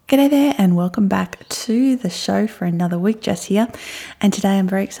G'day there and welcome back to the show for another week. Jess here, and today I'm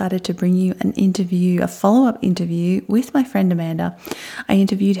very excited to bring you an interview, a follow-up interview with my friend Amanda. I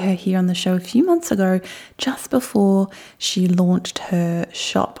interviewed her here on the show a few months ago, just before she launched her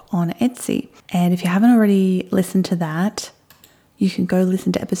shop on Etsy. And if you haven't already listened to that, you can go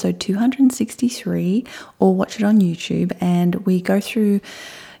listen to episode 263 or watch it on YouTube, and we go through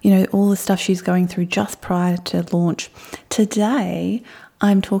all the stuff she's going through just prior to launch. Today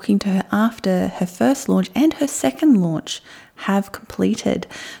I'm talking to her after her first launch and her second launch have completed.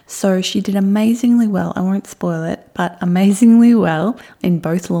 So she did amazingly well. I won't spoil it, but amazingly well in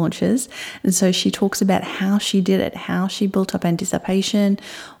both launches. And so she talks about how she did it, how she built up anticipation,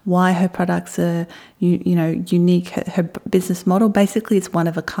 why her products are unique, her business model. Basically, it's one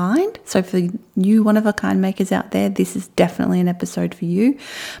of a kind. So for you one of a kind makers out there, this is definitely an episode for you.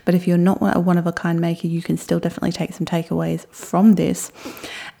 But if you're not a one of a kind maker, you can still definitely take some takeaways from this.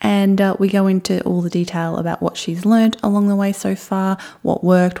 And we go into all the detail about what she's learned along the way so far, what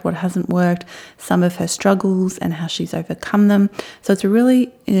worked, what hasn't worked, some of her struggles and how she's overcome them. So it's a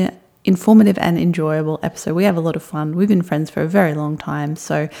really informative and enjoyable episode. We have a lot of fun. We've been friends for a very long time,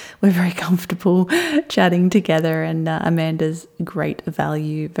 so we're very comfortable chatting together, and Amanda's great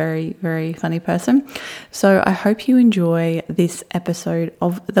value, very, very funny person. So I hope you enjoy this episode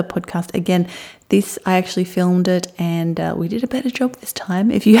of the podcast. Again, I actually filmed it, and we did a better job this time.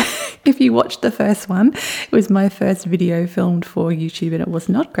 If you watched the first one, it was my first video filmed for YouTube, and it was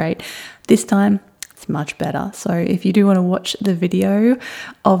not great. This time, it's much better. So if you do want to watch the video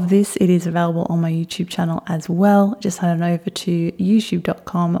of this, it is available on my YouTube channel as well. Just head on over to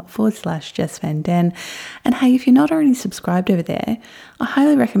youtube.com/Jess Van Den. And hey, if you're not already subscribed over there, I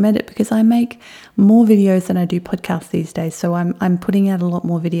highly recommend it, because I make more videos than I do podcasts these days. So I'm putting out a lot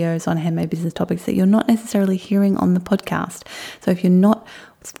more videos on handmade business topics that you're not necessarily hearing on the podcast. So if you're not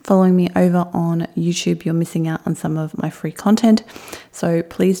following me over on YouTube, you're missing out on some of my free content. So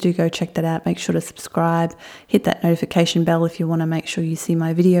please do go check that out. Make sure to subscribe, hit that notification bell if you want to make sure you see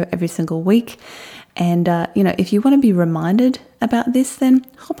my video every single week. And, if you want to be reminded about this, then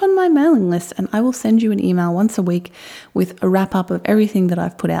hop on my mailing list and I will send you an email once a week with a wrap up of everything that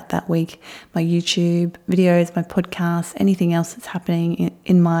I've put out that week, my YouTube videos, my podcasts, anything else that's happening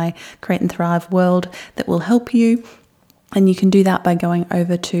in my Create and Thrive world that will help you. And you can do that by going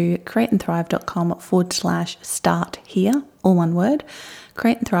over to createandthrive.com/start here, all one word,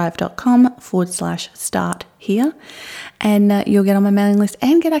 createandthrive.com/start here. And you'll get on my mailing list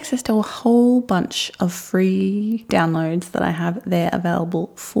and get access to a whole bunch of free downloads that I have there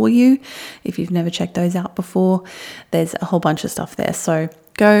available for you. If you've never checked those out before, there's a whole bunch of stuff there. So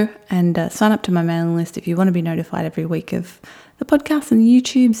go and sign up to my mailing list if you want to be notified every week of the podcasts and the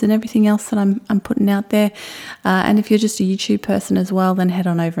YouTubes and everything else that I'm putting out there. And if you're just a YouTube person as well, then head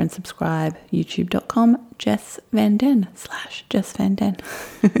on over and subscribe. youtube.com/Jess Van Den/Jess Van Den.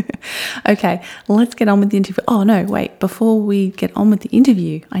 Okay, let's get on with the interview. Oh no, wait, before we get on with the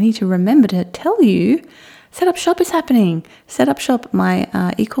interview, I need to remember to tell you Set Up Shop is happening. Set Up Shop, my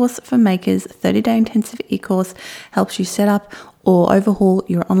e-course for makers, 30-day intensive e-course, helps you set up or overhaul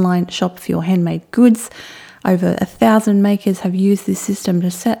your online shop for your handmade goods. Over 1,000 makers have used this system to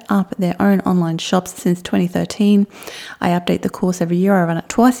set up their own online shops since 2013. I update the course every year. I run it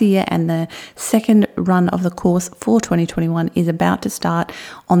twice a year, and the second run of the course for 2021 is about to start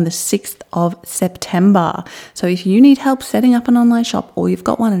on the 6th of September. So if you need help setting up an online shop, or you've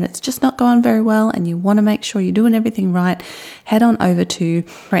got one and it's just not going very well and you want to make sure you're doing everything right, head on over to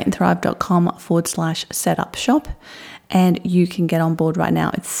createandthrive.com/setupshop and you can get on board right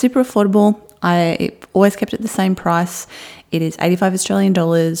now. It's super affordable. I always kept it the same price. It is $85 Australian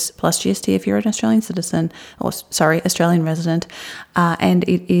plus GST if you're an Australian citizen, Australian resident. And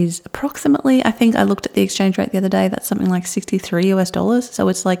it is approximately, I think I looked at the exchange rate the other day, that's something like $63. So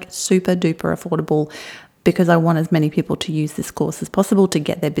it's like super duper affordable, because I want as many people to use this course as possible to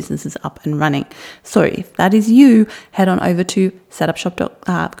get their businesses up and running. So if that is you, head on over to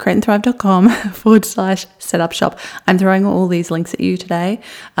createandthrive.com/setupshop. I'm throwing all these links at you today.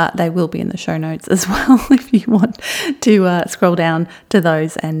 They will be in the show notes as well if you want to scroll down to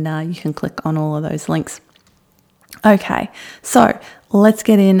those, and you can click on all of those links. Okay, so let's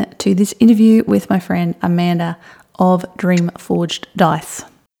get into this interview with my friend Amanda of Dream Forged Dice.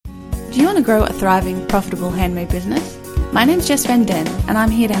 Do you want to grow a thriving, profitable handmade business? My name's Jess Van Den, and I'm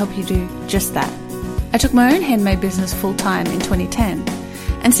here to help you do just that. I took my own handmade business full-time in 2010,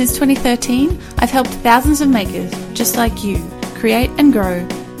 and since 2013, I've helped thousands of makers just like you create and grow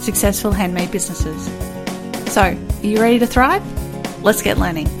successful handmade businesses. So, are you ready to thrive? Let's get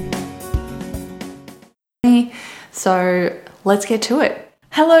learning. So, let's get to it.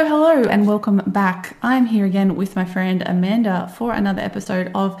 Hello, hello, and welcome back. I'm here again with my friend Amanda for another episode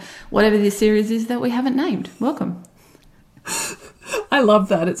of whatever this series is that we haven't named. Welcome. I love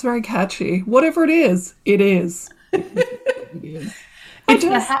that. It's very catchy. Whatever it is, it is. It's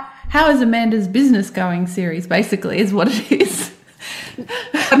how is Amanda's business going series, basically, is what it is.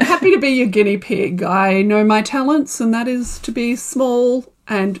 I'm happy to be your guinea pig. I know my talents, and that is to be small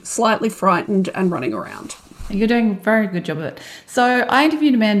and slightly frightened and running around. You're doing a very good job of it. So I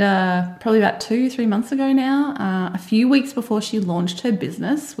interviewed Amanda probably about 2-3 months ago now, a few weeks before she launched her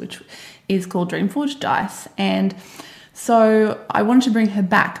business, which is called Dreamforge Dice. And so I wanted to bring her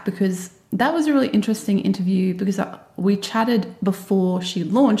back because that was a really interesting interview because we chatted before she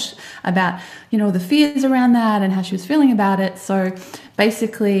launched about, the fears around that and how she was feeling about it. So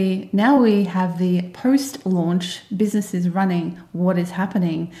basically now we have the post-launch business is running, what is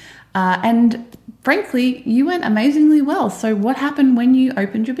happening. And frankly, you went amazingly well. So what happened when you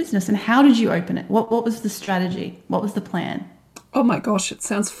opened your business and how did you open it? What was the strategy? What was the plan? Oh my gosh, it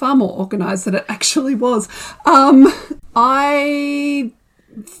sounds far more organised than it actually was. So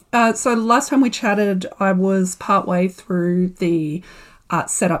last time we chatted, I was partway through the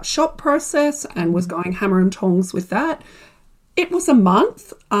set up shop process and was going hammer and tongs with that. It was a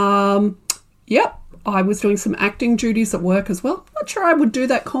month. I was doing some acting duties at work as well. Not sure I would do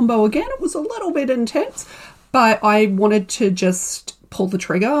that combo again. It was a little bit intense, but I wanted to just pull the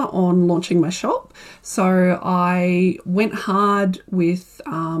trigger on launching my shop. So I went hard with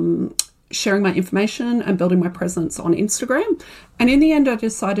sharing my information and building my presence on Instagram. And in the end, I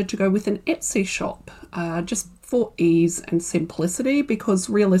decided to go with an Etsy shop just for ease and simplicity, because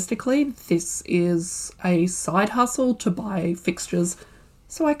realistically, this is a side hustle to buy fixtures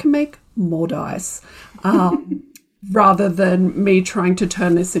so I can make more dice rather than me trying to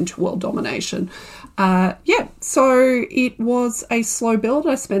turn this into world domination. So it was a slow build.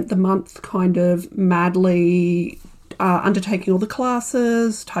 I spent the month kind of madly undertaking all the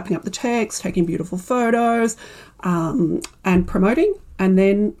classes, typing up the text, taking beautiful photos, and promoting, and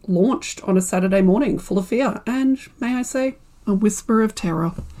then launched on a Saturday morning full of fear and, may I say, a whisper of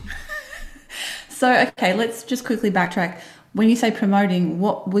terror. So, okay, let's just quickly backtrack. When you say promoting,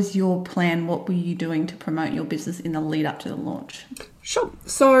 what was your plan? What were you doing to promote your business in the lead up to the launch? Sure.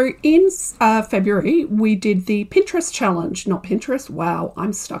 So in February, we did the Pinterest challenge. Not Pinterest. Wow,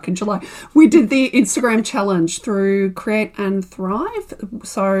 I'm stuck in July. We did the Instagram challenge through Create and Thrive.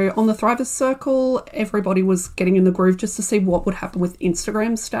 So on the Thrivers Circle, everybody was getting in the groove just to see what would happen with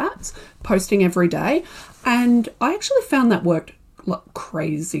Instagram stats, posting every day. And I actually found that worked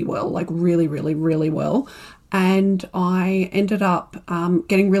crazy well, like really, really, really well. And I ended up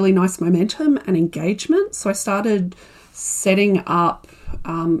getting really nice momentum and engagement. So I started setting up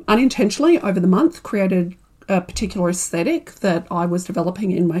unintentionally over the month, created a particular aesthetic that I was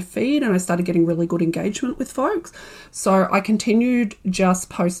developing in my feed, and I started getting really good engagement with folks. So I continued just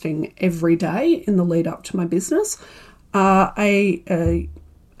posting every day in the lead up to my business, my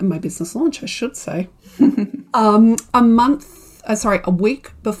business launch, I should say. A week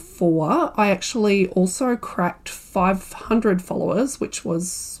before, I actually also cracked 500 followers, which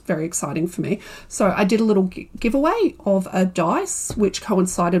was very exciting for me. So I did a little giveaway of a dice, which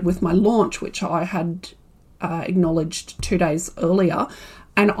coincided with my launch, which I had acknowledged 2 days earlier.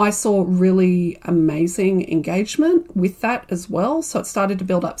 And I saw really amazing engagement with that as well. So it started to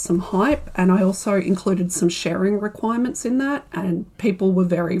build up some hype. And I also included some sharing requirements in that. And people were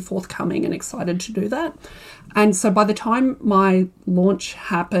very forthcoming and excited to do that. And so by the time my launch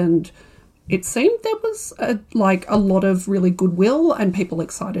happened, it seemed there was a lot of really goodwill and people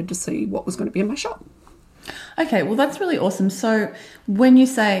excited to see what was going to be in my shop. Okay, well, that's really awesome. So when you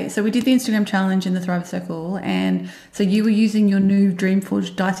say, so we did the Instagram challenge in the Thrive Circle, and so you were using your new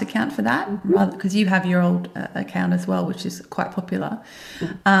Dreamforge Dice account for that, rather because you have your old account as well, which is quite popular.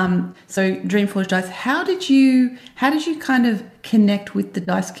 So Dreamforge Dice, how did you kind of connect with the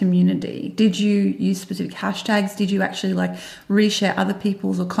dice community? Did you use specific hashtags? Did you actually reshare other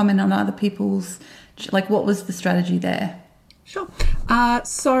people's or comment on other people's? What was the strategy there? Sure.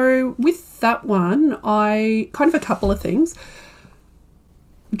 So with that one, I kind of a couple of things.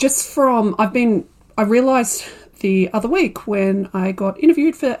 I realised the other week when I got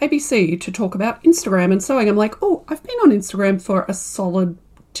interviewed for ABC to talk about Instagram and sewing, I'm like, oh, I've been on Instagram for a solid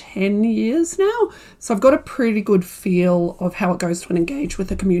 10 years now. So I've got a pretty good feel of how it goes to engage with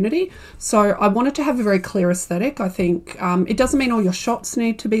the community. So I wanted to have a very clear aesthetic. I think it doesn't mean all your shots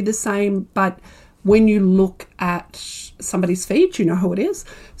need to be the same, but when you look at somebody's feed, you know who it is.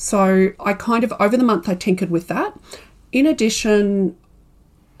 So I kind of, over the month, I tinkered with that. In addition,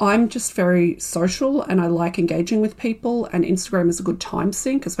 I'm just very social and I like engaging with people, and Instagram is a good time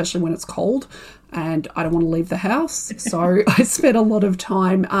sink, especially when it's cold and I don't want to leave the house. So I spent a lot of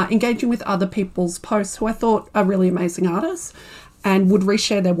time engaging with other people's posts who I thought are really amazing artists, and would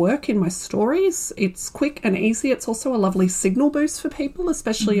reshare their work in my stories. It's quick and easy. It's also a lovely signal boost for people,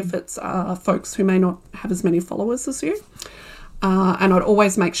 especially if it's folks who may not have as many followers as you. And I'd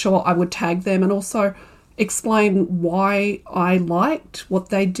always make sure I would tag them and also explain why I liked what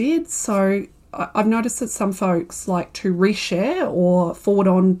they did. So I've noticed that some folks like to reshare or forward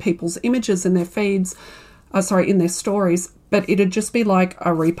on people's images in their feeds, in their stories, but it'd just be like a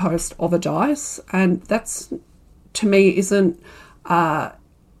repost of a dice. And that's, to me, isn't... I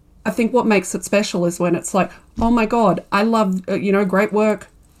think what makes it special is when it's like, oh my God, I love, great work,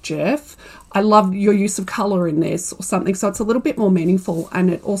 Jeff. I love your use of colour in this or something. So it's a little bit more meaningful, and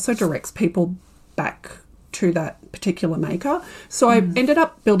it also directs people back to that particular maker. So I ended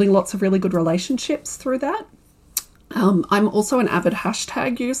up building lots of really good relationships through that. I'm also an avid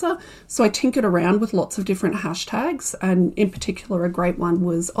hashtag user, so I tinkered around with lots of different hashtags, and in particular a great one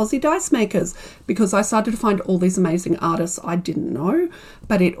was Aussie Dice Makers, because I started to find all these amazing artists I didn't know,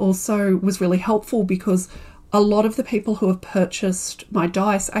 but it also was really helpful because a lot of the people who have purchased my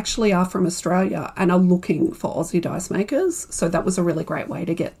dice actually are from Australia and are looking for Aussie Dice Makers, so that was a really great way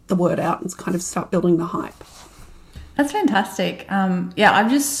to get the word out and kind of start building the hype. That's fantastic. I'm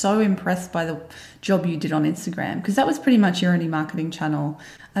just so impressed by the job you did on Instagram, because that was pretty much your only marketing channel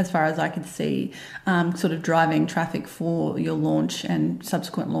as far as I could see, sort of driving traffic for your launch and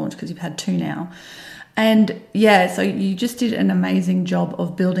subsequent launch, because you've had 2 now. And so you just did an amazing job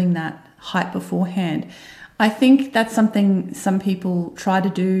of building that hype beforehand. I think that's something some people try to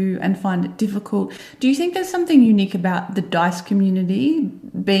do and find it difficult. Do you think there's something unique about the dice community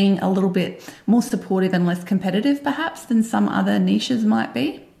being a little bit more supportive and less competitive, perhaps, than some other niches might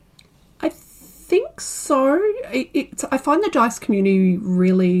be? I think so. I find the dice community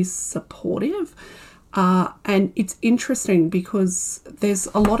really supportive. And it's interesting because there's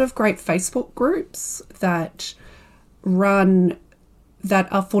a lot of great Facebook groups that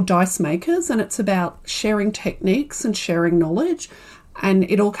are for dice makers, and it's about sharing techniques and sharing knowledge. And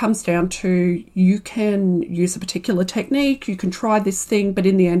it all comes down to, you can use a particular technique, you can try this thing, but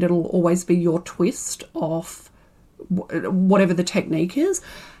in the end it'll always be your twist of whatever the technique is.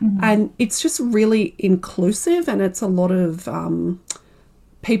 And it's just really inclusive, and it's a lot of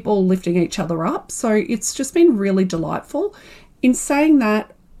people lifting each other up. So it's just been really delightful. In saying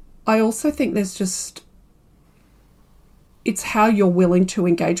that, I also think it's how you're willing to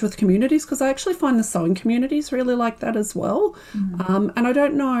engage with communities, because I actually find the sewing communities really like that as well. And I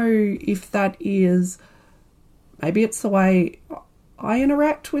don't know if that is, maybe it's the way I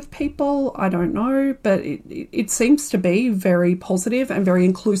interact with people, I don't know, but it seems to be very positive and very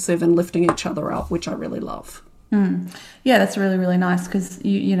inclusive and lifting each other up, which I really love. Yeah, that's really, really nice, because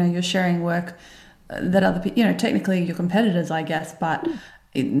you're sharing work that other people, technically your competitors, I guess, but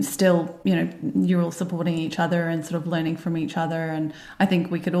still, you're all supporting each other and sort of learning from each other. And I think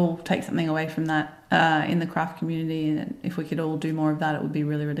we could all take something away from that in the craft community. And if we could all do more of that, it would be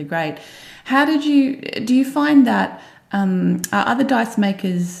really, really great. Do you find that are other dice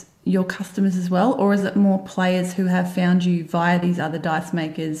makers your customers as well, or is it more players who have found you via these other dice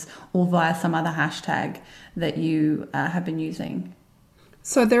makers or via some other hashtag that you have been using?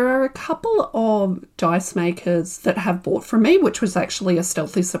 So there are a couple of dice makers that have bought from me, which was actually a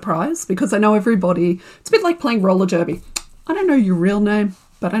stealthy surprise, because I know everybody, it's a bit like playing roller derby. I don't know your real name,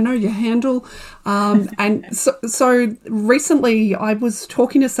 but I know your handle. And so recently I was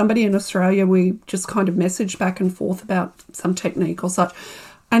talking to somebody in Australia. We just kind of messaged back and forth about some technique or such.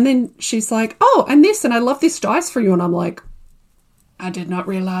 And then she's like, oh, and this, and I love this dice for you. And I'm like, I did not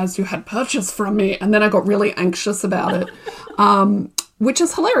realize you had purchased from me. And then I got really anxious about it. Which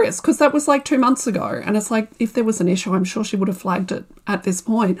is hilarious, because that was like 2 months ago. And it's like, if there was an issue, I'm sure she would have flagged it at this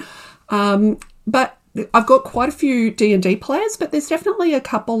point. But I've got quite a few D&D players, but there's definitely a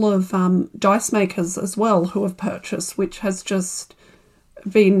couple of dice makers as well who have purchased, which has just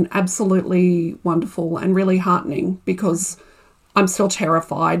been absolutely wonderful and really heartening, because I'm still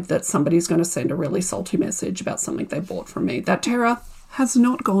terrified that somebody's going to send a really salty message about something they bought from me. That terror has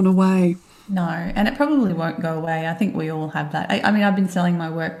not gone away. No, and it probably won't go away. I think we all have that. I mean, I've been selling my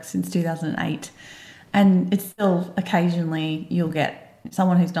work since 2008, and it's still occasionally you'll get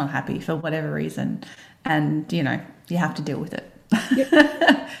someone who's not happy for whatever reason, and, you have to deal with it. Yep.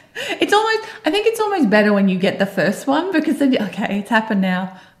 I think it's almost better when you get the first one, because then, okay, it's happened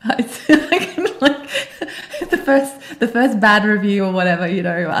now. It's like the first bad review or whatever,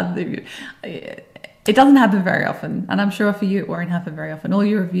 it doesn't happen very often, and I'm sure for you it won't happen very often. All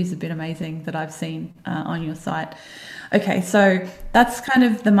your reviews have been amazing that I've seen on your site. Okay, so that's kind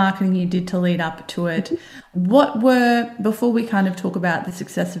of the marketing you did to lead up to it. Before we kind of talk about the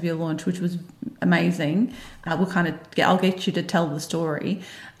success of your launch, which was amazing, I'll get you to tell the story.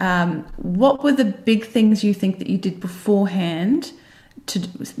 What were the big things you think that you did beforehand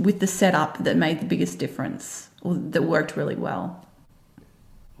with the setup that made the biggest difference or that worked really well?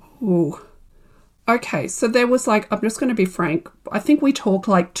 Ooh. Okay, so there was like, I'm just going to be frank, I think we talked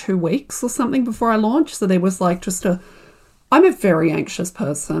like 2 weeks or something before I launched. So there was like I'm a very anxious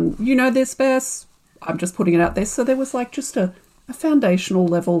person. You know this, Bess. I'm just putting it out there. So there was like just a foundational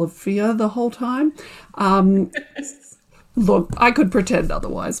level of fear the whole time. Look, I could pretend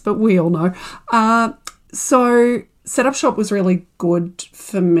otherwise, but we all know. So Setup Shop was really good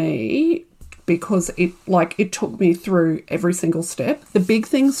for me because it took me through every single step. The big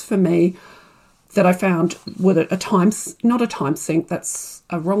things for me that I found were not a time sink, that's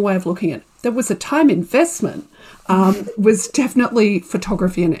a wrong way of looking at it. There was a time investment, was definitely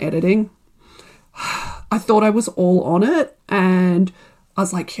photography and editing. I thought I was all on it, and I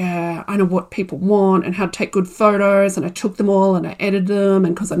was like, yeah, I know what people want and how to take good photos, and I took them all and I edited them,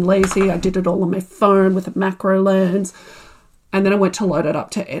 and because I'm lazy, I did it all on my phone with a macro lens. And then I went to load it up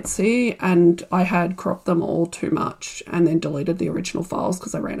to Etsy, and I had cropped them all too much and then deleted the original files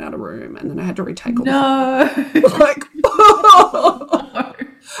because I ran out of room, and then I had to retake all the files. Like, oh.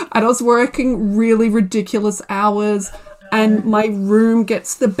 And I was working really ridiculous hours, and my room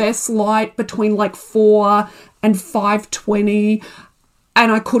gets the best light between like 4 and 5:20,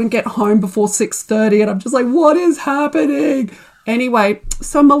 and I couldn't get home before 6:30, and I'm just like, what is happening? Anyway,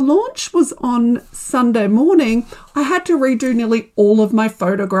 so my launch was on Sunday morning. I had to redo nearly all of my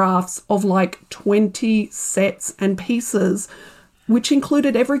photographs of like 20 sets and pieces, which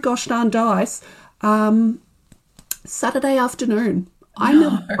included every gosh darn dice, Saturday afternoon. I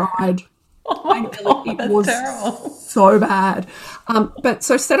nearly cried. It was terrible. So bad. But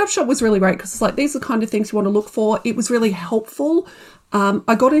so Setup Shop was really great because it's like, these are the kind of things you want to look for. It was really helpful. I'm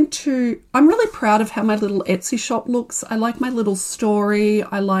really proud of how my little Etsy shop looks. I like my little story.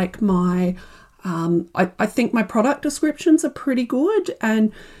 I like my, I think my product descriptions are pretty good.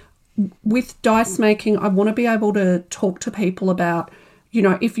 And with dice making, I want to be able to talk to people about, you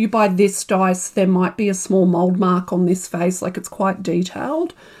know, if you buy this dice, there might be a small mold mark on this face. Like, it's quite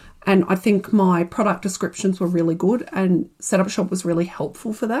detailed. And I think my product descriptions were really good, and Setup Shop was really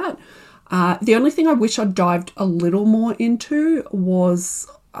helpful for that. The only thing I wish I'd dived a little more into was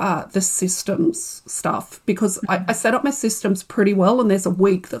the systems stuff, because I set up my systems pretty well, and there's a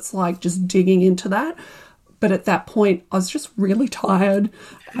week that's like just digging into that. But at that point, I was just really tired,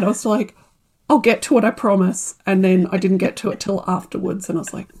 and I was like, I'll get to it, I promise. And then I didn't get to it till afterwards, and I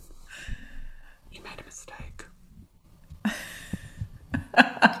was like, you made a mistake.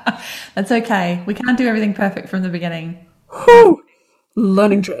 That's okay. We can't do everything perfect from the beginning. Whew.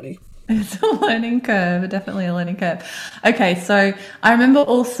 Learning journey. It's a learning curve, definitely a learning curve. Okay, so I remember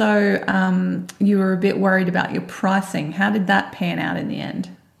also you were a bit worried about your pricing. How did that pan out in the end?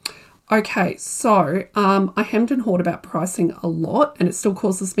 Okay, so I hemmed and hawed about pricing a lot, and it still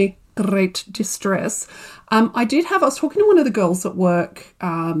causes me great distress. I was talking to one of the girls at work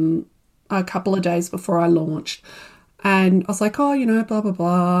a couple of days before I launched, and I was like, oh, you know, blah, blah,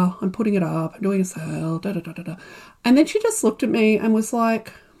 blah, I'm putting it up, I'm doing a sale, da, da, da, da, da. And then she just looked at me and was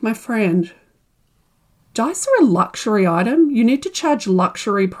like, my friend, dice are a luxury item. You need to charge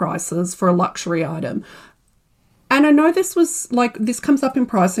luxury prices for a luxury item. And I know this comes up in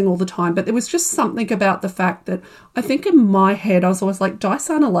pricing all the time, but there was just something about the fact that I think in my head, I was always like, dice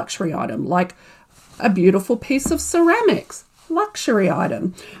aren't a luxury item. Like a beautiful piece of ceramics, luxury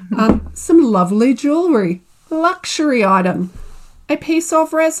item. Some lovely jewelry, luxury item. A piece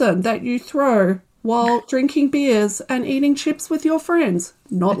of resin that you throw while drinking beers and eating chips with your friends,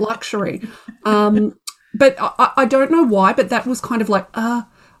 not luxury. But I don't know why, but that was kind of like,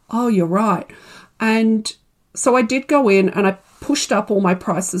 oh, you're right. And so I did go in and I pushed up all my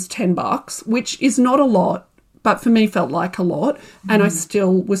prices $10, which is not a lot, but for me felt like a lot. And I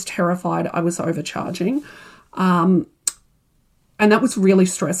still was terrified I was overcharging. And that was really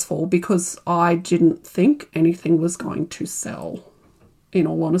stressful because I didn't think anything was going to sell, in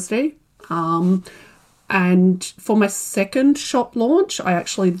all honesty. And for my second shop launch, I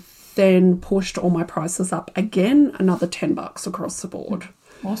actually then pushed all my prices up again, another $10 across the board.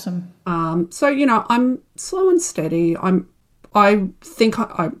 Awesome. So, you know, I'm slow and steady. I think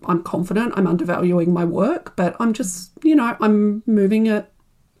I'm confident. I'm undervaluing my work, but I'm just, you know, I'm moving it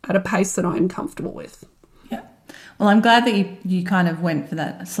at a pace that I'm comfortable with. Yeah. Well, I'm glad that you kind of went for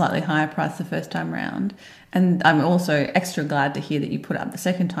that slightly higher price the first time round. And I'm also extra glad to hear that you put up the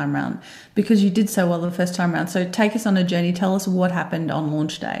second time round because you did so well the first time round. So take us on a journey. Tell us what happened on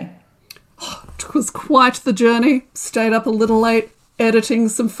launch day. It was quite the journey. Stayed up a little late editing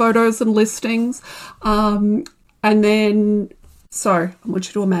some photos and listings. And then, so I want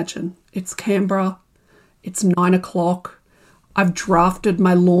you to imagine it's Canberra. It's 9 o'clock. I've drafted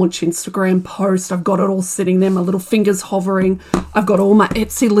my launch Instagram post. I've got it all sitting there, my little fingers hovering. I've got all my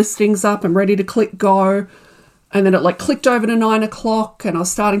Etsy listings up. I'm ready to click go. And then it clicked over to 9 o'clock and I was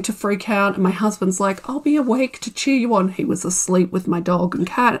starting to freak out. And my husband's like, I'll be awake to cheer you on. He was asleep with my dog and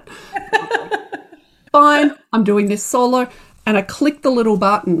cat. Fine, I'm doing this solo. And I clicked the little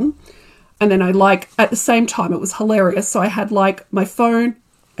button. And then I at the same time, it was hilarious. So I had my phone,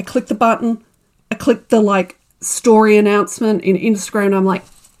 I clicked the button, I clicked the story announcement in Instagram and I'm like,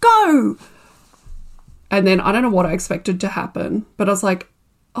 go! And then I don't know what I expected to happen, but I was like,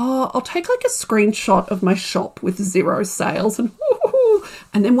 oh, I'll take a screenshot of my shop with 0 sales and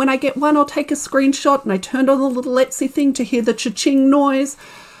then when I get one, I'll take a screenshot. And I turned on the little Etsy thing to hear the cha-ching noise.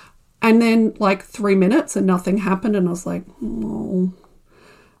 And then 3 minutes and nothing happened. And I was like, oh.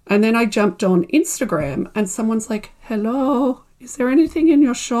 And then I jumped on Instagram and someone's like, hello, is there anything in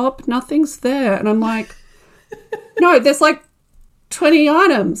your shop? Nothing's there. And I'm like, no, there's 20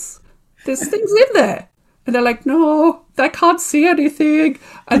 items. There's things in there. And they're like, no, they can't see anything.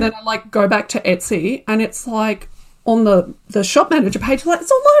 And then I go back to Etsy and it's on the shop manager page,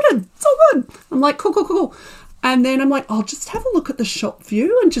 it's all loaded. It's all good. I'm like, cool. And then I'm like, I'll just have a look at the shop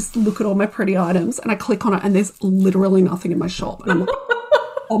view and just look at all my pretty items. And I click on it and there's literally nothing in my shop. And I'm like,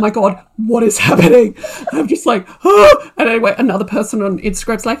 oh my God, what is happening? I'm just oh. And anyway, another person on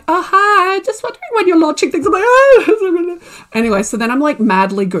Instagram's like, oh, hi, just wondering when you're launching things. I'm like, oh. Anyway, so then I'm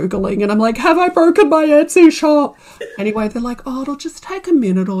madly Googling and I'm like, have I broken my Etsy shop? Anyway, they're like, oh, it'll just take a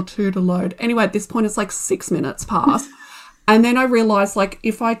minute or two to load. Anyway, at this point, it's 6 minutes past. And then I realized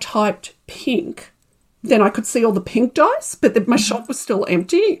if I typed pink, then I could see all the pink dice, but my shop was still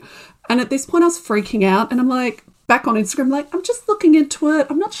empty. And at this point, I was freaking out and I'm like, back on Instagram, I'm just looking into it.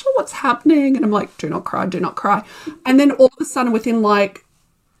 I'm not sure what's happening. And I'm like, do not cry, do not cry. And then all of a sudden, within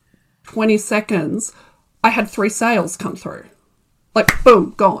 20 seconds, I had 3 sales come through.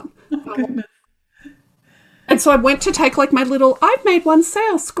 Boom, gone. Oh, goodness. And so I went to take my little, I've made 1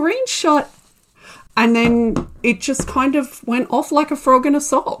 sale screenshot. And then it just kind of went off like a frog in a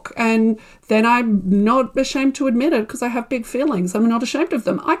sock. And then I'm not ashamed to admit it because I have big feelings. I'm not ashamed of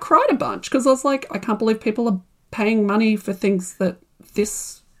them. I cried a bunch because I was like, I can't believe people are paying money for things that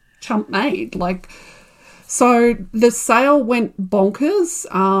this chump made. So the sale went bonkers.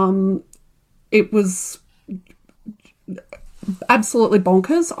 It was absolutely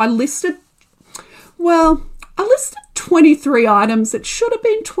bonkers. I listed 23 items. It should have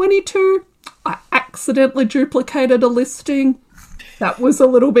been 22. I accidentally duplicated a listing. That was a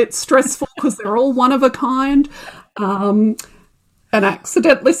little bit stressful because they're all one of a kind. And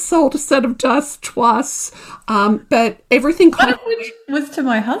accidentally sold a set of dice twice. But everything kind of... Which was to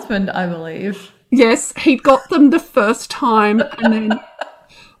my husband, I believe. Yes, he got them the first time and then,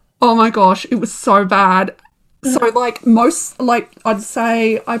 oh my gosh, it was so bad. So I'd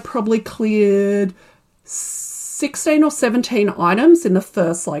say I probably cleared 16 or 17 items in the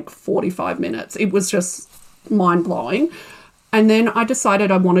first 45 minutes. It was just mind-blowing. And then I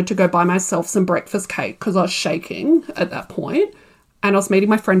decided I wanted to go buy myself some breakfast cake because I was shaking at that point. And I was meeting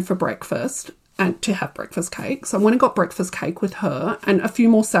my friend for breakfast and to have breakfast cake. So I went and got breakfast cake with her and a few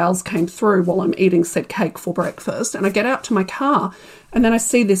more sales came through while I'm eating said cake for breakfast. And I get out to my car and then I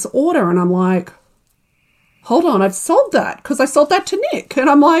see this order and I'm like, hold on, I've sold that because I sold that to Nick. And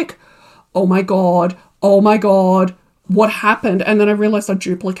I'm like, oh my God, what happened? And then I realised I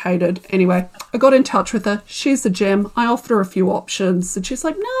duplicated. Anyway, I got in touch with her. She's a gem. I offered her a few options and she's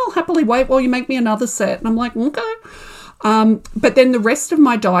like, no, I'll happily wait while you make me another set. And I'm like, okay. But then the rest of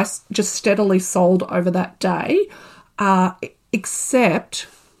my dice just steadily sold over that day, except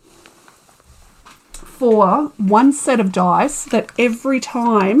for 1 set of dice that every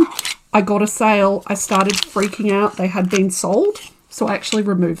time I got a sale, I started freaking out they had been sold. So I actually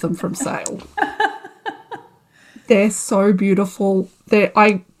removed them from sale. They're so beautiful.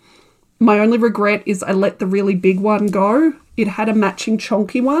 My only regret is I let the really big one go. It had a matching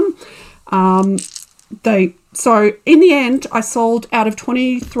chonky one. So in the end, I sold out of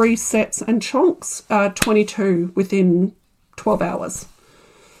 23 sets and chonks, 22 within 12 hours.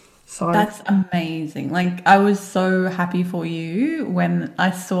 So That's amazing. Like, I was so happy for you when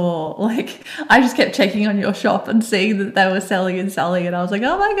I saw, like, I just kept checking on your shop and seeing that they were selling and selling, and I was like,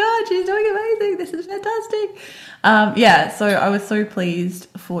 oh my God, she's doing amazing. This is fantastic. Yeah, so I was so pleased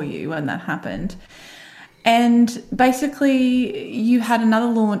for you when that happened. And basically, you had another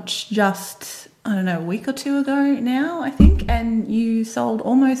launch just, I don't know, a week or two ago now, I think, and you sold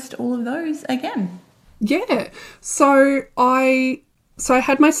almost all of those again. yeah. So I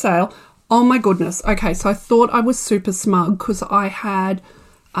had my sale. Oh my goodness. Okay, so I thought I was super smug because I had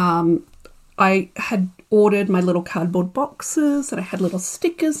ordered my little cardboard boxes and I had little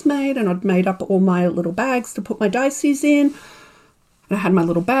stickers made, and I'd made up all my little bags to put my daisies in. And I had my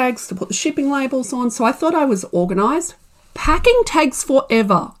little bags to put the shipping labels on. So I thought I was organised. Packing takes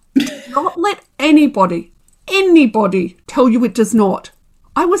forever. Do not let anybody tell you it does not.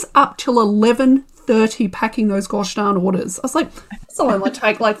 I was up till 11:30 packing those gosh darn orders. I was like, this will only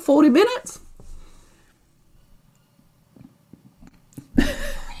take like 40 minutes. 3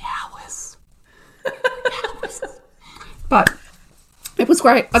 hours. 3 hours. But it was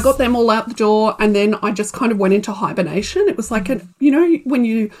great. I got them all out the door, and then I just kind of went into hibernation. It was like,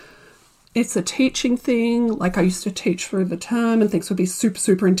 it's a teaching thing. Like, I used to teach through the term and things would be super,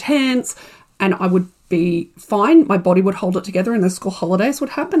 super intense, and I would be fine. My body would hold it together, and the school holidays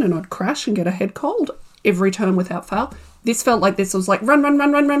would happen, and I'd crash and get a head cold every term without fail. This felt like this was like run, run,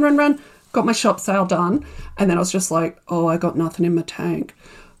 run, run, run, run, run. Got my shop sale done, and then I was just like, oh, I got nothing in my tank.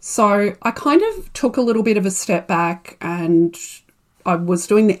 So I kind of took a little bit of a step back, and I was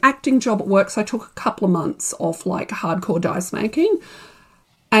doing the acting job at work, so I took a couple of months off like hardcore dice making.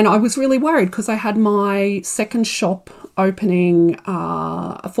 And I was really worried because I had my second shop opening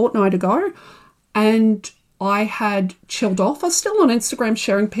a fortnight ago, and I had chilled off. I was still on Instagram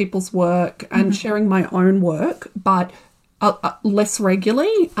sharing people's work and sharing my own work, but less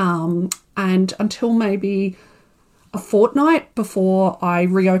regularly. And until maybe a fortnight before I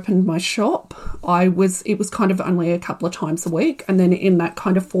reopened my shop, it was kind of only a couple of times a week. And then in that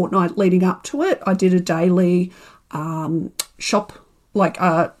kind of fortnight leading up to it, I did a daily shop, like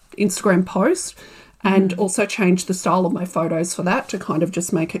Instagram post, and also changed the style of my photos for that to kind of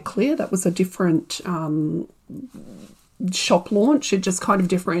just make it clear that was a different shop launch. It just kind of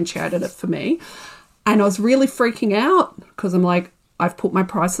differentiated it for me. And I was really freaking out because I'm like, I've put my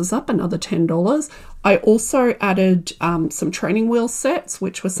prices up another $10. I also added some training wheel sets,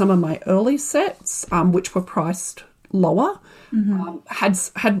 which were some of my early sets, which were priced lower.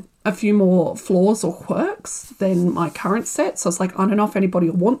 Had a few more flaws or quirks than my current set. So I was like, I don't know if anybody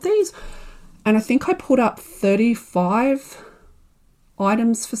will want these. And I think I put up 35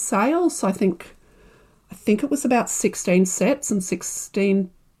 items for sale. So I think it was about 16 sets and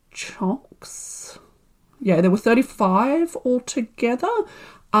 16 chocks. Yeah, there were 35 altogether.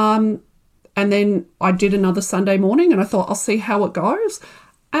 And then I did another Sunday morning, and I thought, I'll see how it goes.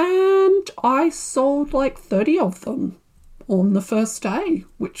 And I sold like 30 of them on the first day,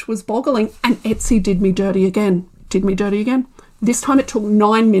 which was boggling. And Etsy did me dirty again. This time it took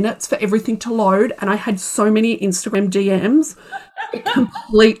 9 minutes for everything to load, and I had so many Instagram DMs.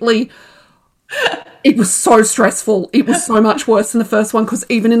 It was so stressful. It was so much worse than the first one, because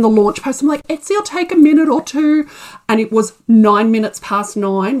even in the launch post, I'm like, Etsy will take a minute or two. And it was 9 minutes past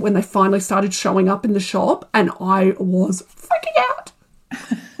 9 when they finally started showing up in the shop, and I was freaking out.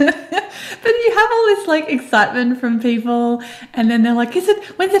 But you have all this like excitement from people, and then they're like,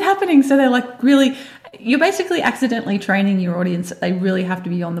 when's it happening? So they're like, really, you're basically accidentally training your audience that they really have to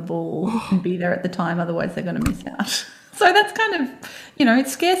be on the ball and be there at the time, otherwise they're going to miss out. So that's kind of,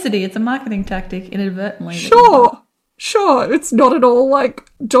 it's scarcity. It's a marketing tactic inadvertently. Sure. It's not at all like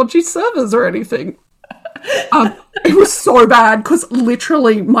dodgy servers or anything. It was so bad because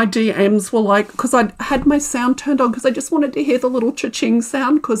literally my DMs were like, because I had my sound turned on because I just wanted to hear the little cha-ching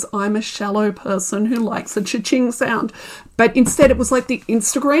sound, because I'm a shallow person who likes a cha-ching sound. But instead it was like the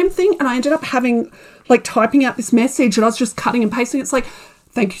Instagram thing, and I ended up typing out this message, and I was just cutting and pasting. It's like,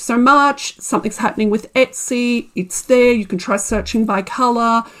 thank you so much. Something's happening with Etsy. It's there. You can try searching by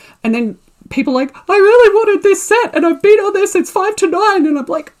colour. And then people are like, I really wanted this set, and I've been on this. It's 5 to 9. And I'm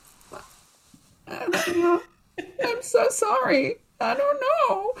like, I'm so sorry. I don't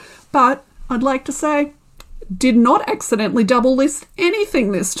know. But I'd like to say, did not accidentally double list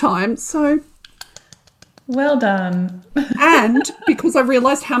anything this time. So well done. And because I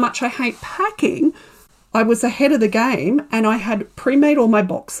realised how much I hate packing, I was ahead of the game, and I had pre-made all my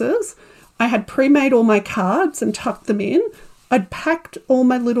boxes. I had pre-made all my cards and tucked them in. I'd packed all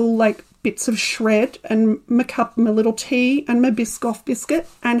my little bits of shred and my cup, my little tea and my Biscoff biscuit,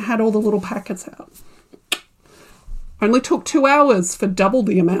 and had all the little packets out. Only took 2 hours for double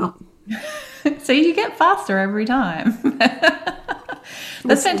the amount. So you get faster every time.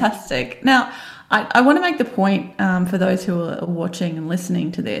 That's fantastic. Now, I want to make the point for those who are watching and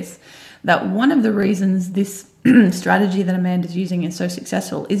listening to this, that one of the reasons this strategy that Amanda's using is so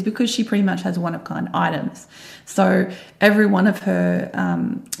successful is because she pretty much has one-of-kind items. So every one of her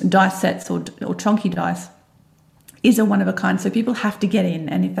dice sets or chonky dice is a one-of-a-kind. So people have to get in,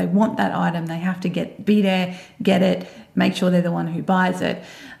 and if they want that item, they have to be there, get it, make sure they're the one who buys it.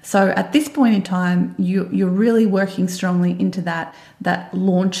 So at this point in time, you're really working strongly into that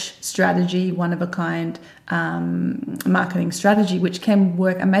launch strategy, one-of-a-kind marketing strategy, which can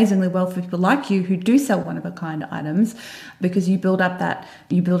work amazingly well for people like you who do sell one-of-a-kind items, because you build up that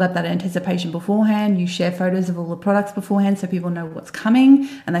anticipation beforehand. You share photos of all the products beforehand so people know what's coming,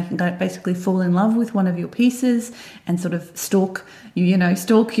 and they can basically fall in love with one of your pieces and sort of stalk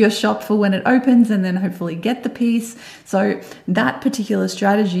your shop for when it opens, and then hopefully get the piece. So that particular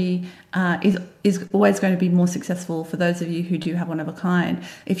strategy is always going to be more successful for those of you who do have one of a kind.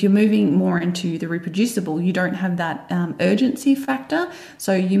 If you're moving more into the reproducible, you don't have that urgency factor.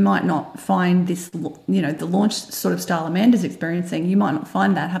 So you might not find this, the launch sort of style Amanda's experiencing, you might not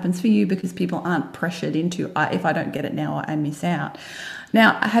find that happens for you because people aren't pressured into, if I don't get it now, I miss out.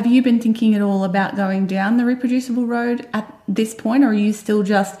 Now, have you been thinking at all about going down the reproducible road at this point, or are you still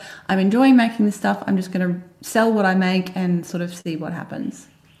just, I'm enjoying making this stuff, I'm just going to sell what I make and sort of see what happens?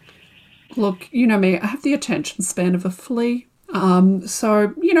 Look, you know me, I have the attention span of a flea.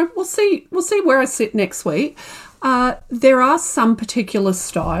 So, we'll see where I sit next week. There are some particular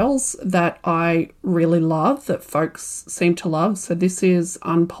styles that I really love that folks seem to love. So this is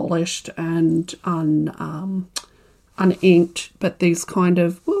unpolished and uninked, but these kind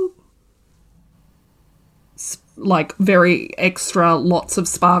of like very extra, lots of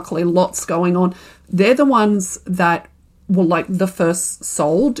sparkly, lots going on. They're the ones that were like the first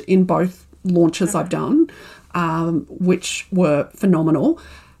sold in both launches I've done, which were phenomenal.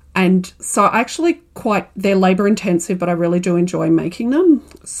 And so actually they're labor intensive, but I really do enjoy making them.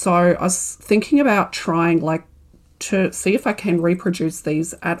 So I was thinking about trying to see if I can reproduce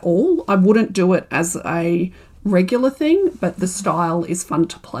these at all. I wouldn't do it as a regular thing, but the style is fun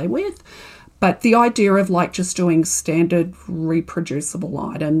to play with. But the idea of just doing standard reproducible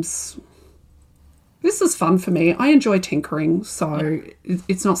items, this is fun for me. I enjoy tinkering, so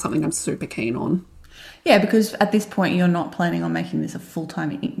it's not something I'm super keen on. Yeah, because at this point you're not planning on making this a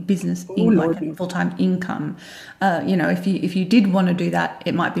full-time business, a full-time income. If you did want to do that,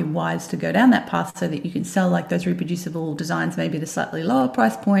 it might be wise to go down that path so that you can sell those reproducible designs maybe at a slightly lower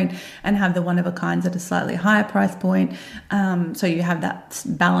price point and have the one-of-a-kinds at a slightly higher price point. So you have that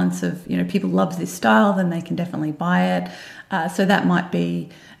balance of, people love this style, then they can definitely buy it. So that might be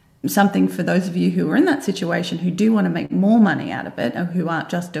something for those of you who are in that situation who do want to make more money out of it, or who aren't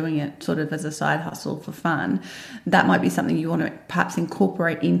just doing it sort of as a side hustle for fun. That might be something you want to perhaps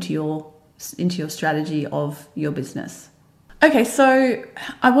incorporate into your strategy of your business. Okay, so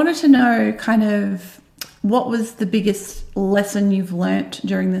I wanted to know kind of what was the biggest lesson you've learnt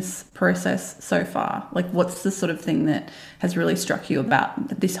during this process so far? What's the sort of thing that has really struck you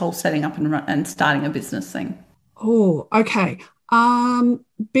about this whole setting up and starting a business thing? Oh, okay.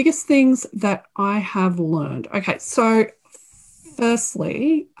 Biggest things that I have learned. Okay, so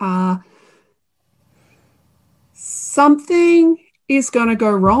firstly, something is going to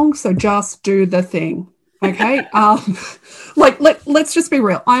go wrong, so just do the thing. Okay. Let's just be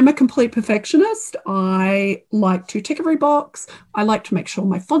real. I'm a complete perfectionist. I like to tick every box. I like to make sure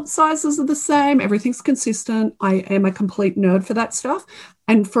my font sizes are the same. Everything's consistent. I am a complete nerd for that stuff.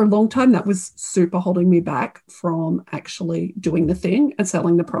 And for a long time, that was super holding me back from actually doing the thing and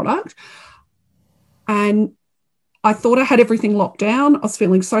selling the product. And I thought I had everything locked down. I was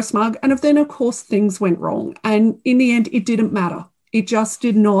feeling so smug. And then, of course, things went wrong. And in the end, it didn't matter. It just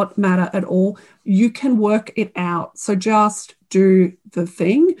did not matter at all. You can work it out. So just do the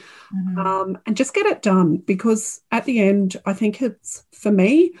thing, and just get it done. Because at the end, I think it's, for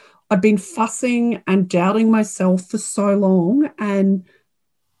me, I've been fussing and doubting myself for so long, and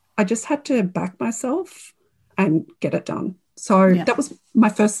I just had to back myself and get it done. So that was my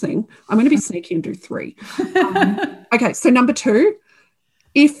first thing. I'm going to be sneaky and do 3. Okay, so number 2,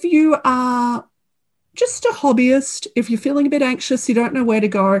 if you are just a hobbyist, if you're feeling a bit anxious, you don't know where to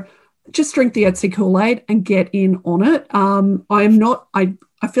go, just drink the Etsy Kool-Aid and get in on it.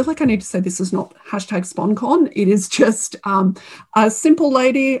 I feel like I need to say this is not #SponCon. It is just a simple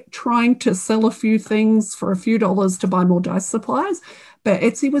lady trying to sell a few things for a few dollars to buy more dice supplies. But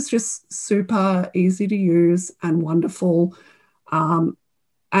Etsy was just super easy to use and wonderful.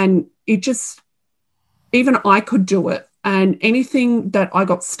 And it just, even I could do it. And anything that I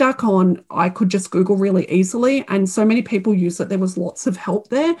got stuck on, I could just Google really easily. And so many people use it. There was lots of help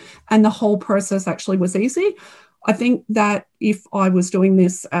there. And the whole process actually was easy. I think that if I was doing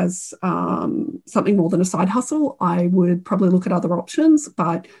this as something more than a side hustle, I would probably look at other options.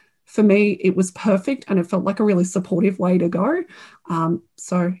 But for me, it was perfect and it felt like a really supportive way to go.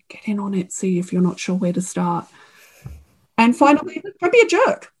 So get in on it, see if you're not sure where to start. And finally, don't be a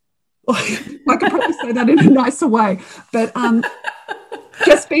jerk. I could probably say that in a nicer way, but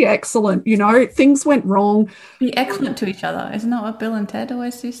just be excellent. You know, things went wrong. Be excellent to each other. Isn't that what Bill and Ted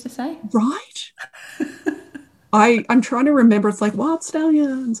always used to say? Right. I'm trying to remember. It's like Wild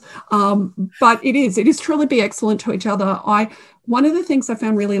Stallions. But it is truly be excellent to each other. One of the things I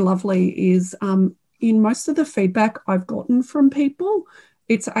found really lovely is in most of the feedback I've gotten from people,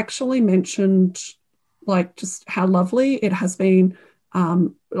 it's actually mentioned like just how lovely it has been,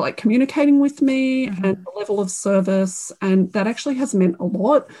 like communicating with me and the level of service, and that actually has meant a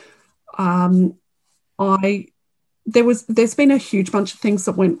lot. There's been a huge bunch of things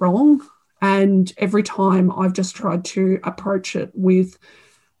that went wrong, and every time I've just tried to approach it with,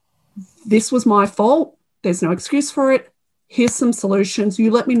 this was my fault, there's no excuse for it, here's some solutions, you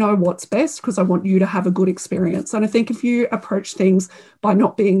let me know what's best because I want you to have a good experience. And I think if you approach things by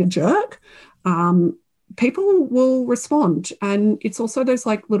not being a jerk, people will respond. And it's also those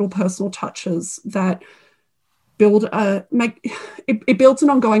like little personal touches that builds an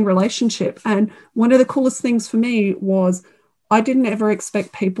ongoing relationship. And one of the coolest things for me was I didn't ever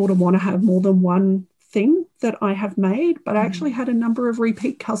expect people to want to have more than one thing that I have made, but I actually had a number of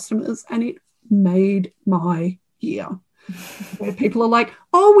repeat customers, and it made my year. Where people are like,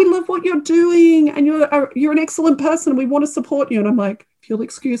 oh, we love what you're doing and you're an excellent person, we want to support you. And I'm like, if you'll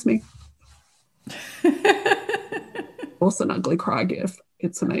excuse me. Also an ugly cry gif.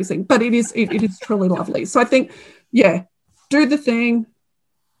 It's amazing, but it is truly lovely. So I think, yeah, do the thing.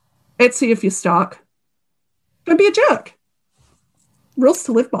 Etsy if you're stuck. Don't be a jerk. Rules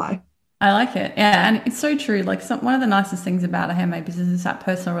to live by. I like it. Yeah, and it's so true. Like one of the nicest things about a handmade business is that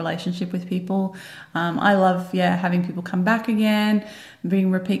personal relationship with people. I love, having people come back again.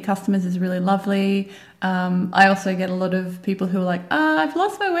 Being repeat customers is really lovely. I also get a lot of people who are like, I've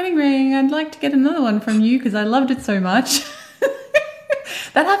lost my wedding ring. I'd like to get another one from you because I loved it so much.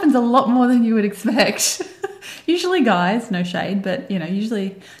 That happens a lot more than you would expect. Usually guys, no shade, but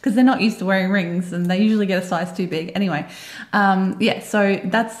usually because they're not used to wearing rings and they usually get a size too big. Anyway, so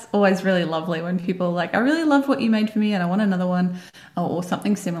that's always really lovely when people are like, I really love what you made for me and I want another one or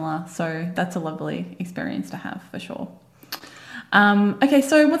something similar. So that's a lovely experience to have for sure. Okay,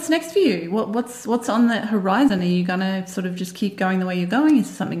 so what's next for you? What's on the horizon? Are you going to sort of just keep going the way you're going? Is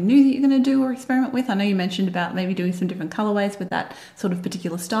there something new that you're going to do or experiment with? I know you mentioned about maybe doing some different colorways with that sort of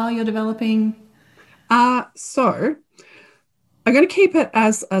particular style you're developing. So I'm going to keep it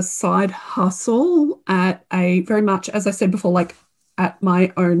as a side hustle at a very much, as I said before, like at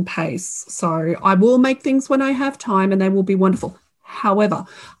my own pace. So I will make things when I have time and they will be wonderful. However,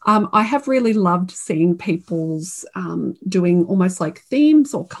 I have really loved seeing people's doing almost like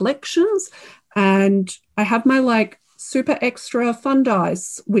themes or collections. And I have my like super extra fun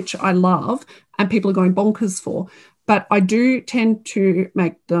dice, which I love and people are going bonkers for. But I do tend to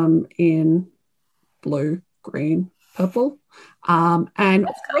make them in blue, green, purple. And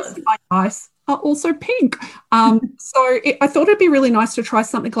the rest of my dice are also pink. I thought it'd be really nice to try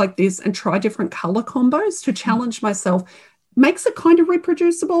something like this and try different color combos to challenge myself. Makes it kind of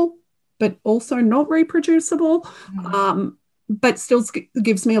reproducible, but also not reproducible, but still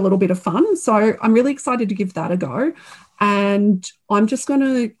gives me a little bit of fun. So I'm really excited to give that a go. And I'm just going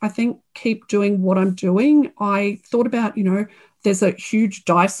to, I think, keep doing what I'm doing. I thought about, there's a huge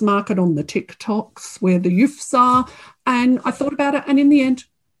dice market on the TikToks where the youths are. And I thought about it. And in the end,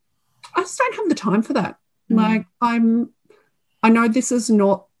 I just don't have the time for that. Like I know this is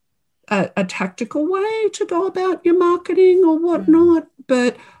not a tactical way to go about your marketing or whatnot,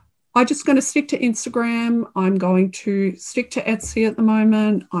 but I'm just going to stick to Instagram. I'm going to stick to Etsy at the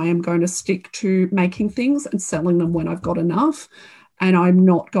moment. I am going to stick to making things and selling them when I've got enough. And I'm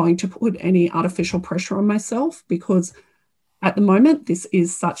not going to put any artificial pressure on myself because at the moment, this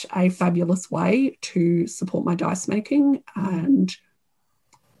is such a fabulous way to support my dice making and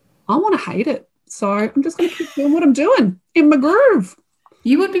I want to hate it. So I'm just going to keep doing what I'm doing in my groove.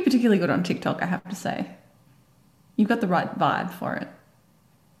 You would be particularly good on TikTok, I have to say. You've got the right vibe for it.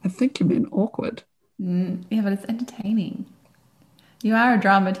 I think you mean awkward. Yeah, but it's entertaining. You are a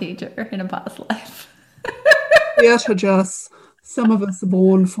drama teacher in a past life. Theatre, Jess. Some of us are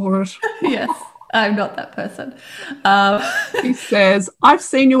born for it. Yes, I'm not that person. He says, I've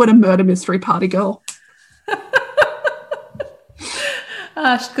seen you at a murder mystery party, girl.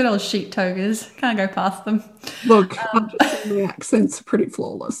 Good old sheep togas. Can't go past them. Look, I'm just saying the accents are pretty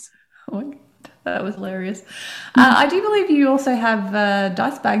flawless. Oh my God, that was hilarious. I do believe you also have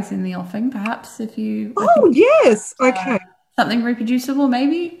dice bags in the offing, perhaps, if you Oh, yes. Okay. something reproducible,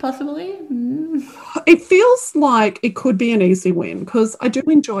 maybe, possibly. Mm. It feels like it could be an easy win because I do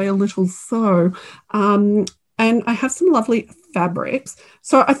enjoy a little sew. And I have some lovely fabrics.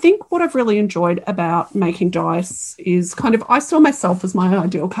 So I think what I've really enjoyed about making dice is kind of I saw myself as my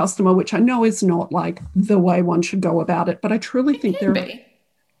ideal customer, which I know is not like the way one should go about it, but I truly think Can there. be.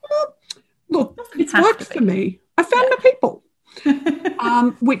 Look, Doesn't it's have worked to be. for me. I found my people,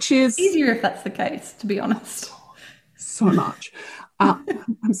 which is Easier if that's the case, to be honest. so much.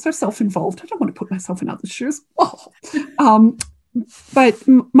 I'm so self-involved. I don't want to put myself in other shoes. Oh. But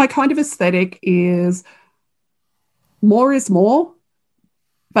my kind of aesthetic is more,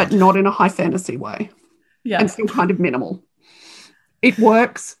 but not in a high fantasy way, Yeah. and still kind of minimal. It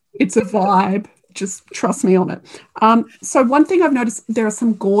works. It's a vibe. Just trust me on it. So one thing I've noticed, there are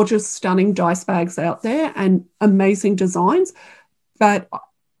some gorgeous, stunning dice bags out there and amazing designs, but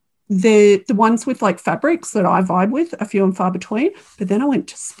the ones with like fabrics that I vibe with are few and far between. But then I went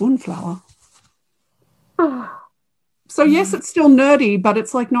to Spoonflower. So yes, it's still nerdy, but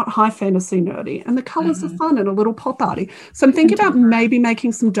it's like not high fantasy nerdy. And the colours are fun and a little pop arty. So I'm thinking about maybe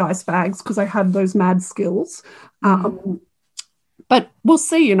making some dice bags because I have those mad skills. But we'll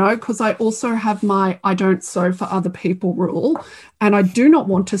see, you know, because I also have my I don't sew for other people rule. And I do not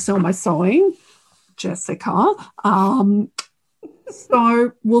want to sell my sewing, Jessica.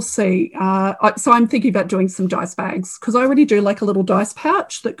 So we'll see. So I'm thinking about doing some dice bags because I already do like a little dice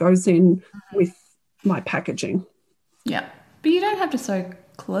pouch that goes in with my packaging. Yeah. But you don't have to sew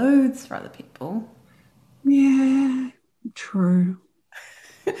clothes for other people. Yeah, true.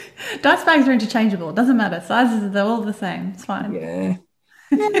 Dice bags are interchangeable. It doesn't matter. Sizes, they're all the same. It's fine. Yeah.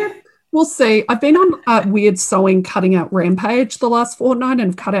 We'll see. I've been on a weird sewing cutting out rampage the last fortnight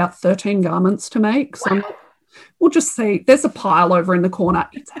and have cut out 13 garments to make. So I'm like, we'll just see. There's a pile over in the corner.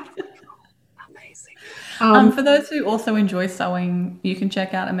 It's out of control. Amazing. For those who also enjoy sewing, you can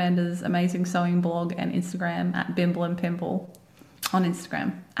check out Amanda's amazing sewing blog and Instagram at Bimble and Pimple on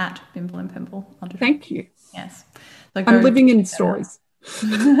Instagram at Bimble and Pimple. Thank you. Yes. So I'm living in stories.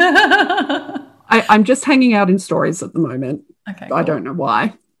 I'm just hanging out in stories at the moment. Okay. I don't know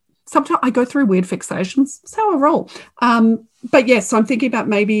why. Sometimes I go through weird fixations. That's how I roll. But yes, so I'm thinking about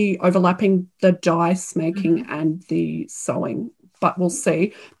maybe overlapping the dice making and the sewing, but we'll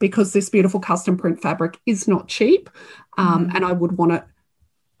see because this beautiful custom print fabric is not cheap. And I would want to,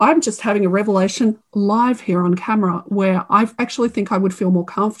 I'm just having a revelation live here on camera where I actually think I would feel more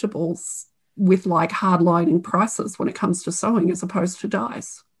comfortable with like hardlining prices when it comes to sewing as opposed to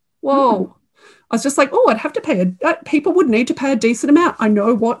dice. Whoa. I was just like, oh, I'd have to pay people would need to pay a decent amount. I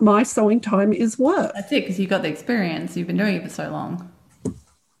know what my sewing time is worth. That's it, because you've got the experience. You've been doing it for so long.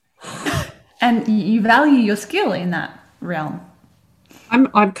 And you value your skill in that realm.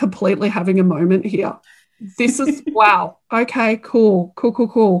 I'm completely having a moment here. This is, wow. Okay, cool.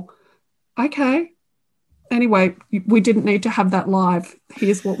 Okay. Anyway, we didn't need to have that live.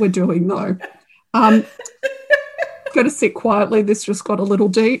 Here's what we're doing, though. Got to sit quietly. This just got a little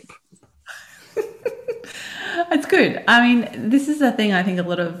deep. It's good. I mean, this is the thing I think a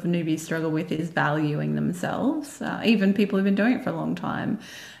lot of newbies struggle with is valuing themselves. Even people who've been doing it for a long time.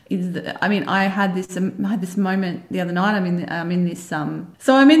 I had this moment the other night. I'm in this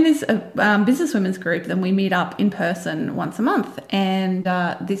businesswomen's group. Then we meet up in person once a month, and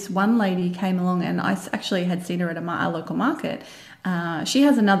this one lady came along, and I actually had seen her at a local market. She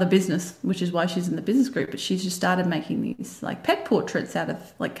has another business, which is why she's in the business group, but she's just started making these like pet portraits out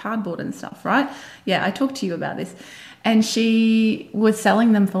of like cardboard and stuff, right? Yeah, I talked to you about this. And she was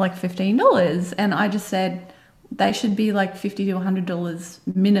selling them for like $15. And I just said they should be like $50 to $100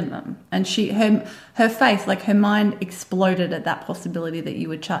 minimum. And her face, like her mind exploded at that possibility that you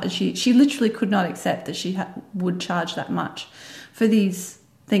would charge. She literally could not accept that she would charge that much for these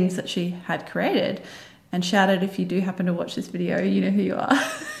things that she had created. And shouted, if you do happen to watch this video, you know who you are.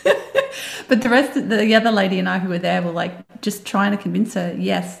 But the other lady and I who were there were like just trying to convince her,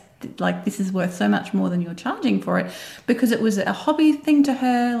 yes, like this is worth so much more than you're charging for it, because it was a hobby thing to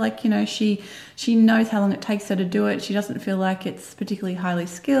her. Like, you know, she knows how long it takes her to do it. She doesn't feel like it's particularly highly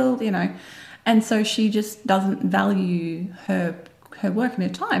skilled, you know, and so she just doesn't value her work and her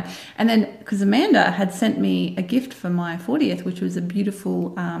time. And then because Amanda had sent me a gift for my 40th, which was a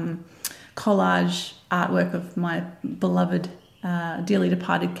beautiful collage artwork of my beloved dearly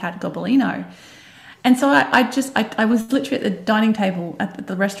departed cat Gobelino. And so I was literally at the dining table at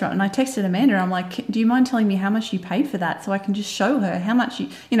the restaurant, and I texted Amanda and I'm like, do you mind telling me how much you paid for that, so I can just show her how much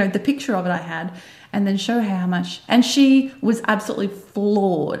the picture of it I had, and then show her how much. And she was absolutely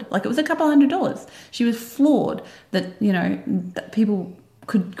floored. Like, it was a couple $100. She was floored that, that people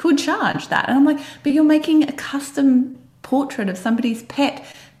could charge that. And I'm like, but you're making a custom portrait of somebody's pet.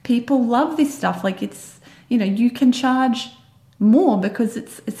 People love this stuff. Like, it's, you can charge more because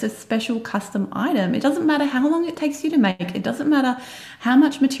it's a special custom item. It doesn't matter how long it takes you to make. It doesn't matter how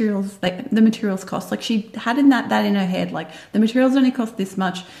much the materials cost. Like, she had that in her head, like, the materials only cost this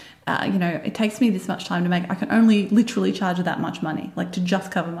much. It takes me this much time to make. I can only literally charge that much money, like, to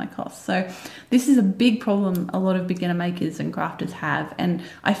just cover my costs. So this is a big problem a lot of beginner makers and crafters have. And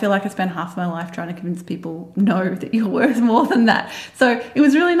I feel like I spent half my life trying to convince people, no, that you're worth more than that. So it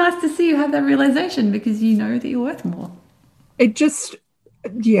was really nice to see you have that realization, because you know that you're worth more. It just,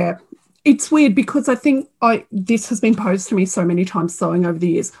 yeah, it's weird because I think this has been posed to me so many times sewing over the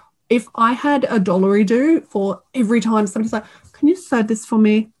years. If I had a $1 for every time somebody's like, can you sew this for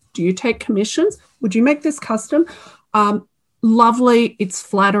me? Do you take commissions? Would you make this custom? Lovely. It's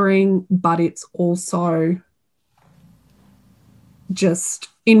flattering, but it's also just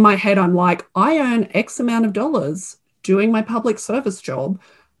in my head, I'm like, I earn X amount of dollars doing my public service job,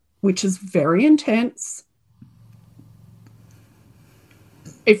 which is very intense.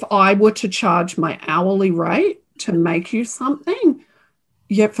 If I were to charge my hourly rate to make you something,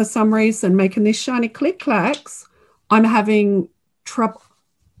 yet for some reason making these shiny click-clacks, I'm having trouble.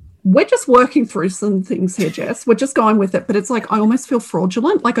 We're just working through some things here, Jess. We're just going with it. But it's like I almost feel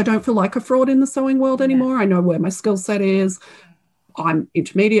fraudulent. Like, I don't feel like a fraud in the sewing world anymore. I know where my skill set is. I'm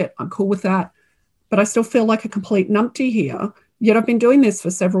intermediate. I'm cool with that. But I still feel like a complete numpty here. Yet I've been doing this for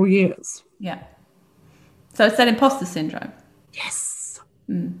several years. Yeah. So it's that imposter syndrome. Yes.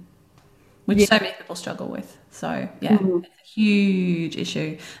 Which so many people struggle with. So, yeah, it's a huge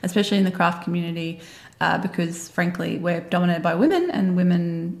issue, especially in the craft community, because, frankly, we're dominated by women, and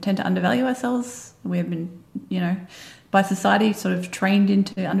women tend to undervalue ourselves. We've been, by society sort of trained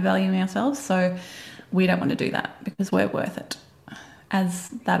into undervaluing ourselves. So we don't want to do that because we're worth it, as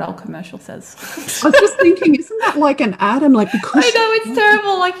that old commercial says. I was just thinking, isn't that like an ad? I'm like, because I know, it's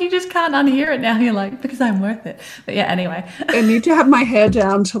terrible. Like, you just can't unhear it now. You're like, because I'm worth it. But yeah, anyway. I need to have my hair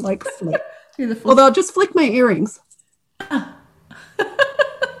down to like flick. Although I'll just flick my earrings.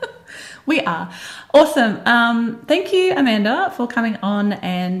 We are. Awesome. Thank you, Amanda, for coming on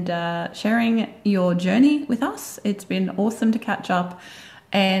and sharing your journey with us. It's been awesome to catch up.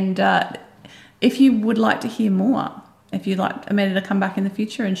 And if you would like to hear more, if you'd like Amanda to come back in the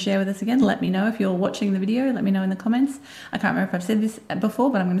future and share with us again, let me know. If you're watching the video, let me know in the comments. I can't remember if I've said this before,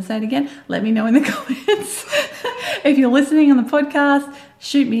 but I'm going to say it again. Let me know in the comments. If you're listening on the podcast,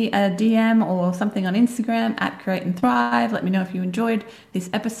 shoot me a DM or something on Instagram at Create and Thrive. Let me know if you enjoyed this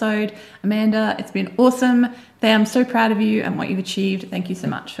episode. Amanda, it's been awesome. I'm so proud of you and what you've achieved. Thank you so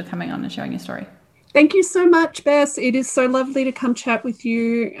much for coming on and sharing your story. Thank you so much, Bess. It is so lovely to come chat with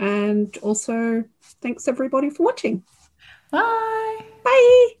you. And also, thanks everybody for watching. Bye.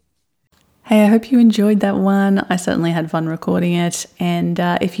 Bye. Hey, I hope you enjoyed that one. I certainly had fun recording it. And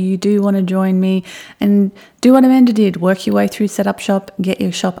if you do want to join me and do what Amanda did, work your way through Setup Shop, get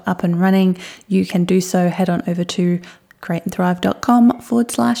your shop up and running, you can do so. Head on over to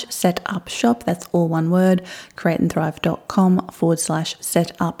createandthrive.com/setup shop. That's all one word,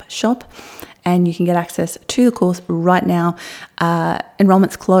 createandthrive.com/setup shop. And you can get access to the course right now.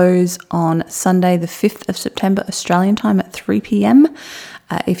 Enrollments close on Sunday, the 5th of September, Australian time at 3 p.m.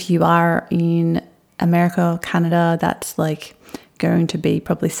 If you are in America or Canada, that's like going to be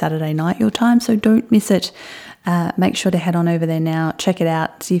probably Saturday night your time, so don't miss it. Make sure to head on over there now, check it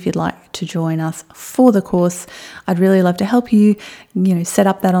out, see if you'd like to join us for the course. I'd really love to help you, set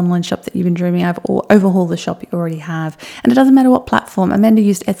up that online shop that you've been dreaming of, or overhaul the shop you already have. And it doesn't matter what platform. Amanda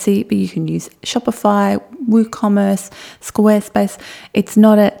used Etsy, but you can use Shopify, WooCommerce, Squarespace. It's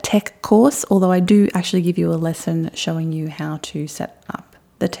not a tech course, although I do actually give you a lesson showing you how to set up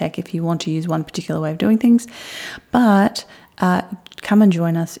the tech if you want to use one particular way of doing things. But come and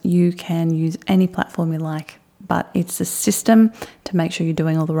join us. You can use any platform you like, but it's a system to make sure you're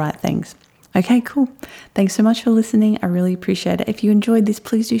doing all the right things. Okay, cool. Thanks so much for listening. I really appreciate it. If you enjoyed this,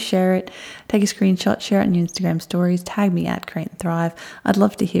 please do share it. Take a screenshot, share it on your Instagram stories, tag me at Create and Thrive. I'd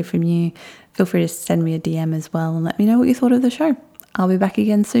love to hear from you. Feel free to send me a DM as well and let me know what you thought of the show. I'll be back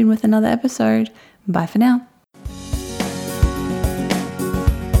again soon with another episode. Bye for now.